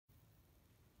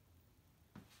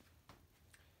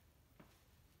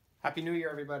Happy New Year,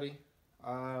 everybody.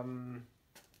 My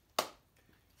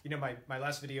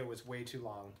last video was way too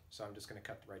long, so I'm just going to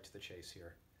cut right to the chase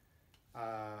here.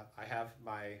 I have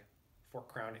my fork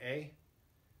crown A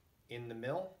in the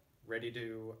mill, ready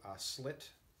to slit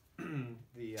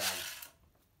the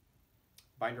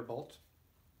binder bolt.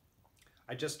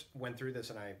 I just went through this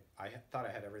and I thought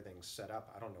I had everything set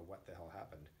up. I don't know what the hell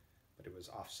happened, but it was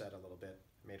offset a little bit.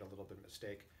 I made a little bit of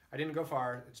mistake. I didn't go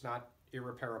far. It's not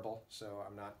irreparable, so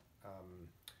I'm not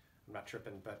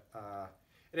tripping. But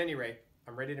at any rate,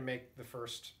 I'm ready to make the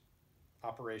first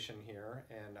operation here,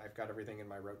 and I've got everything in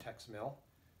my Rotex mill.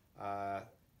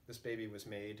 This baby was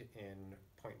made in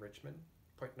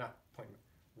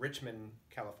Richmond,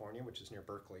 California, which is near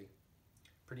Berkeley,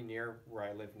 pretty near where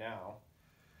I live now.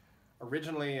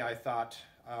 Originally, I thought,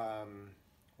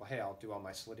 well, hey, I'll do all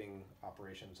my slitting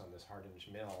operations on this hard-hinge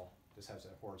mill. This has a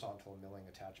horizontal milling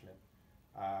attachment.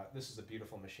 This is a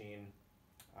beautiful machine.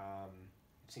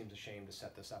 It seems a shame to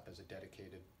set this up as a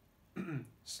dedicated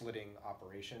slitting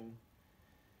operation.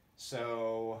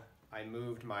 So I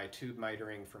moved my tube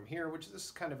mitering from here, which this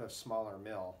is kind of a smaller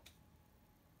mill.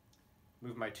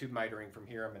 Move my tube mitering from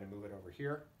here. I'm going to move it over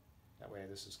here. That way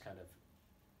this is kind of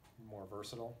more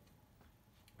versatile.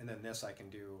 And then this I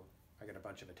got a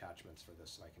bunch of attachments for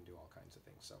this, so I can do all kinds of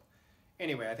things. So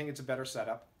anyway, I think it's a better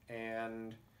setup.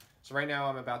 And so right now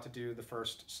I'm about to do the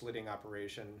first slitting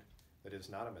operation that is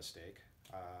not a mistake.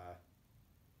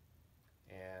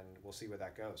 And we'll see where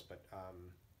that goes. But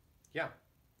yeah,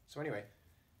 so anyway,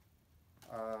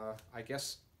 I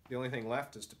guess the only thing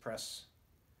left is to press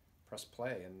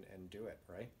play and do it,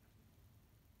 right?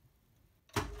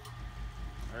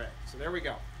 All right, so there we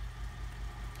go.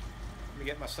 Let me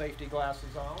get my safety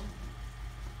glasses on.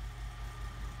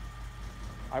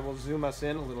 I will zoom us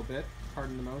in a little bit,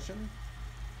 pardon the motion.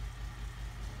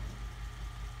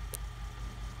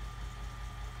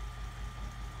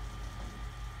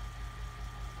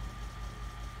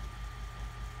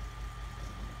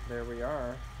 There we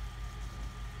are.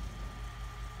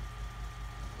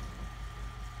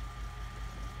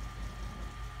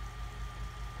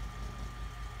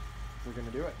 We're going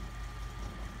to do it.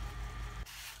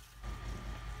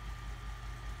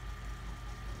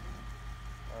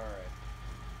 All right.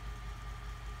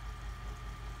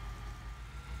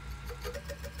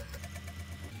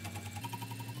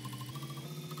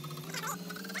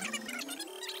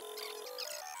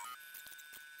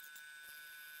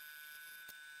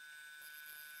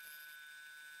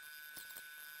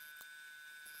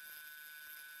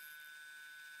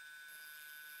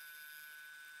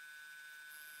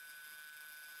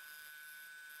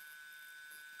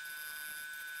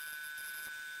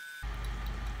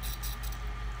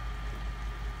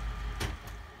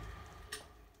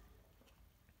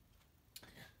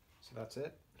 So that's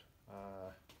it.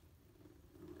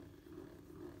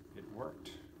 It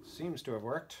worked. Seems to have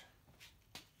worked.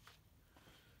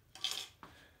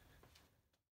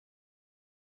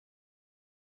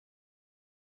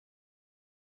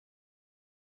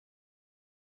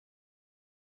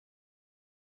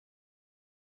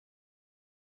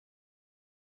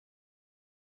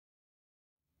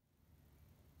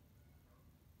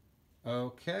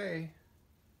 Okay.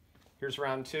 Here's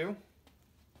round two.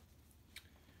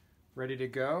 Ready to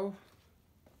go.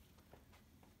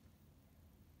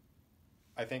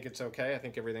 I think it's okay. I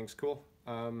think everything's cool.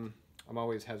 I'm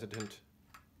always hesitant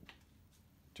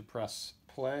to press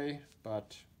play,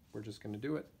 but we're just going to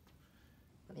do it.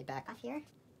 Let me back off here.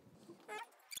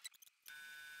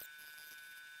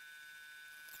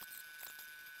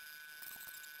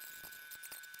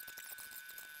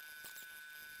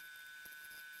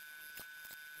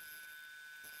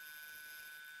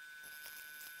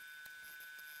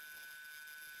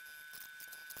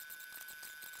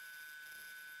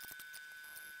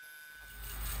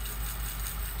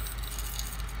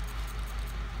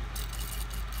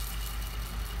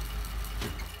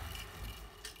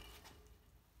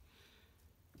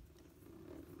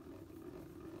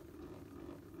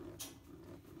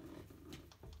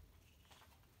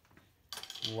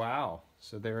 Wow,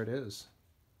 so there it is.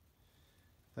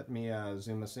 Let me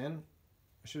zoom us in.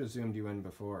 I should have zoomed you in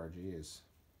before, geez.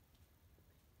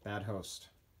 Bad host.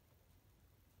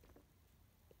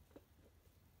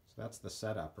 So that's the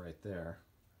setup right there.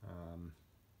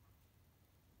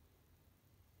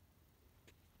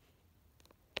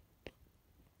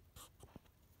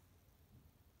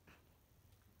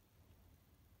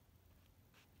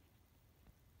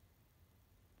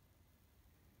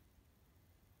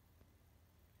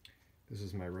 This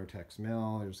is my Rotex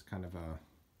mill. There's kind of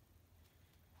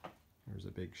there's a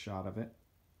big shot of it.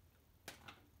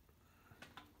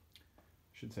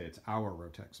 should say it's our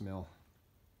Rotex mill.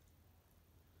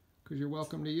 because you're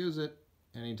welcome to use it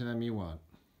anytime you want.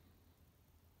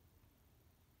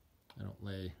 I don't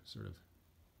lay sort of,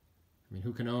 I mean,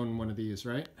 who can own one of these,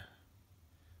 right?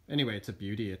 Anyway, it's a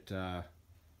beauty. It's got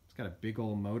a big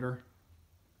old motor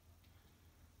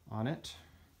on it.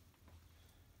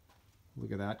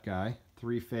 Look at that guy.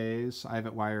 3-phase. I have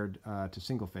it wired to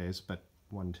single phase, but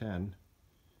 110.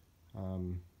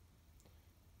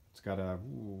 It's got a,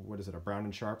 what is it, a Brown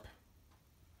and Sharp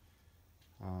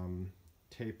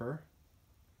taper.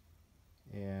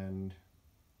 And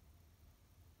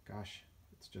gosh,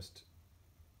 it's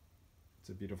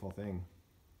a beautiful thing.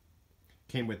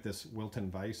 Came with this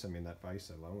Wilton vise. I mean, that vise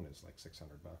alone is like $600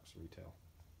 retail.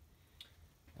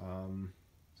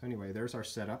 So anyway, there's our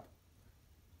setup.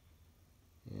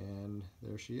 And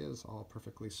there she is, all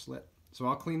perfectly slit. So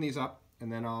I'll clean these up,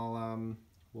 and then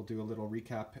we'll do a little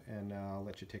recap, and I'll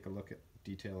let you take a look at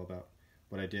detail about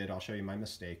what I did. I'll show you my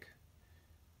mistake.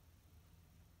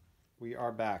 We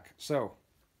are back. So,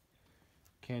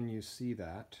 can you see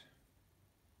that?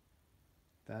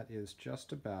 That is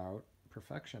just about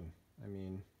perfection. I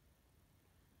mean,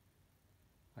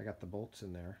 I got the bolts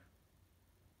in there.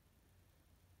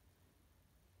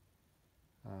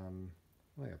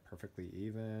 Look at perfectly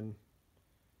even.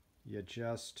 You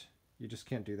just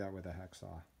can't do that with a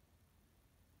hacksaw.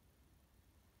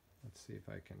 Let's see if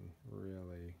I can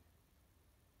really.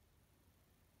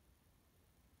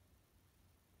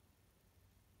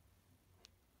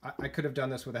 I could have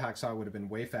done this with a hacksaw. It would have been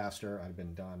way faster. I'd have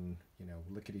been done, you know,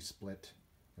 lickety split,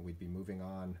 and we'd be moving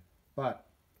on. But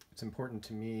it's important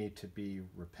to me to be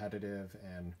repetitive,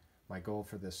 and my goal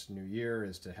for this new year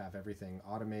is to have everything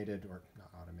automated, or not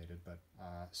automated, but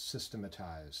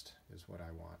systematized is what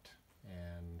I want.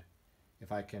 And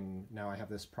if I can, now I have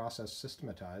this process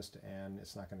systematized, and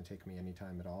it's not going to take me any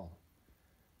time at all.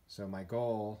 So my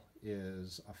goal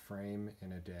is a frame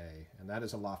in a day, and that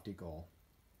is a lofty goal.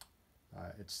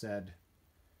 It's said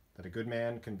that a good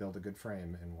man can build a good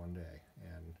frame in one day,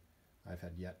 and I've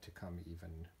had yet to come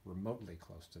even remotely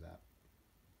close to that.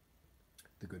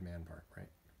 The good man part, right?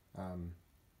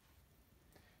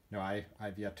 No,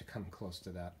 I've yet to come close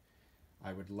to that.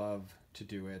 I would love to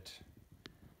do it.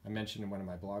 I mentioned in one of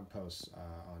my blog posts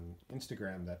on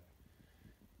Instagram that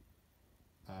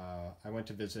I went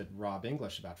to visit Rob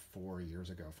English about 5 years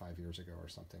ago or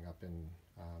something, up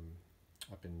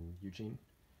in Eugene,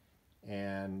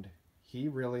 and he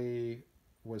really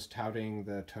was touting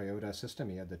the Toyota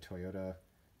system. He had the Toyota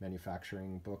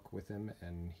manufacturing book with him,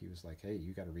 and he was like, "Hey,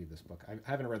 you got to read this book." I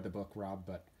haven't read the book, Rob,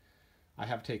 but I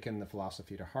have taken the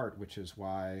philosophy to heart, which is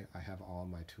why I have all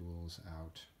my tools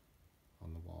out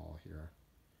on the wall here.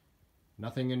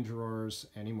 Nothing in drawers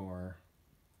anymore.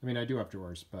 I mean, I do have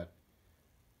drawers, but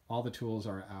all the tools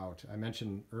are out. I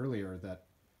mentioned earlier that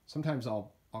sometimes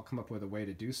I'll come up with a way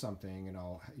to do something, and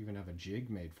I'll even have a jig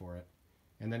made for it,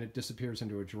 and then it disappears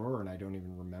into a drawer, and I don't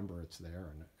even remember it's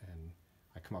there, and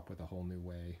I come up with a whole new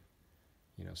way,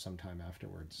 you know, sometime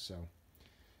afterwards. So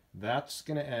that's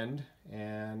going to end,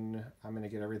 and I'm going to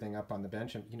get everything up on the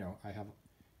bench. And, you know, I have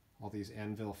all these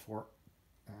anvil fork,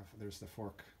 there's the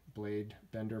fork blade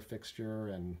bender fixture,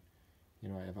 and, you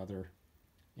know, I have other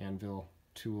anvil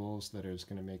tools that is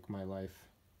going to make my life.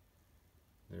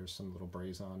 There's some little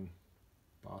braze-on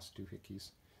Boss doohickeys.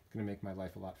 It's going to make my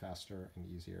life a lot faster and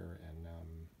easier, and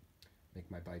make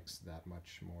my bikes that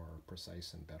much more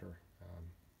precise and better.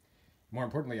 More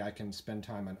importantly, I can spend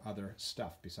time on other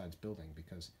stuff besides building,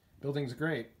 because building's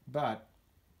great, but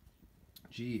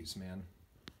geez, man.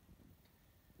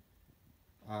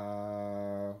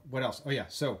 What else? Oh yeah,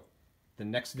 so the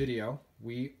next video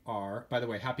we are, by the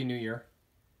way, Happy New Year.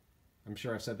 I'm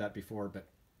sure I've said that before, but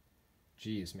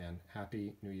geez, man,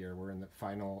 Happy New Year. We're in the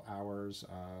final hours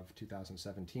of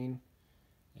 2017,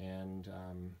 and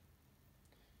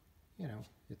you know,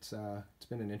 it's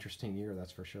been an interesting year,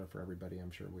 that's for sure, for everybody.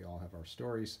 I'm sure we all have our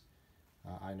stories.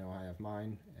 I know I have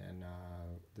mine, and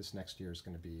this next year is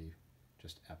going to be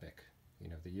just epic. You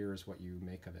know, the year is what you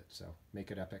make of it, so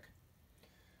make it epic.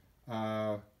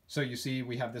 So you see,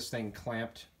 we have this thing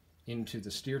clamped into the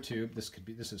steer tube.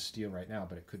 This is steel right now,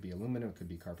 but it could be aluminum, it could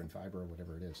be carbon fiber, or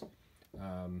whatever it is.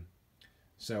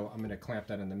 So I'm going to clamp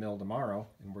that in the mill tomorrow,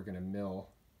 and we're going to mill.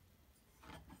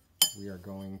 We are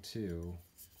going to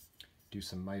do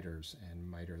some miters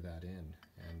and miter that in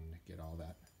and get all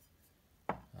that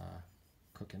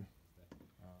cooking.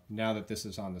 Now that this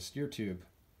is on the steer tube,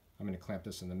 I'm going to clamp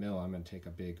this in the mill. I'm going to take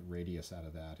a big radius out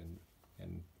of that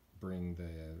and bring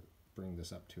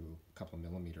this up to a couple of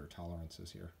millimeter tolerances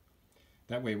here.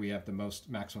 That way we have the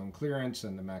maximum clearance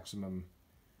and the maximum,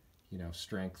 you know,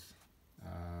 strength,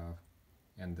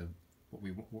 and what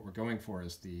we're going for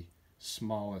is the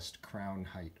smallest crown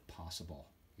height possible,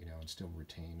 you know, and still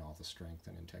retain all the strength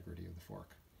and integrity of the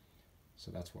fork.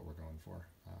 So that's what we're going for.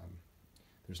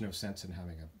 There's no sense in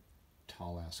having a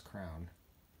tall-ass crown,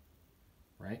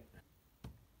 right?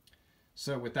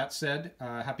 So with that said,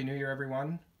 Happy New Year,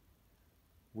 everyone.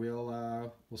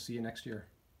 We'll see you next year.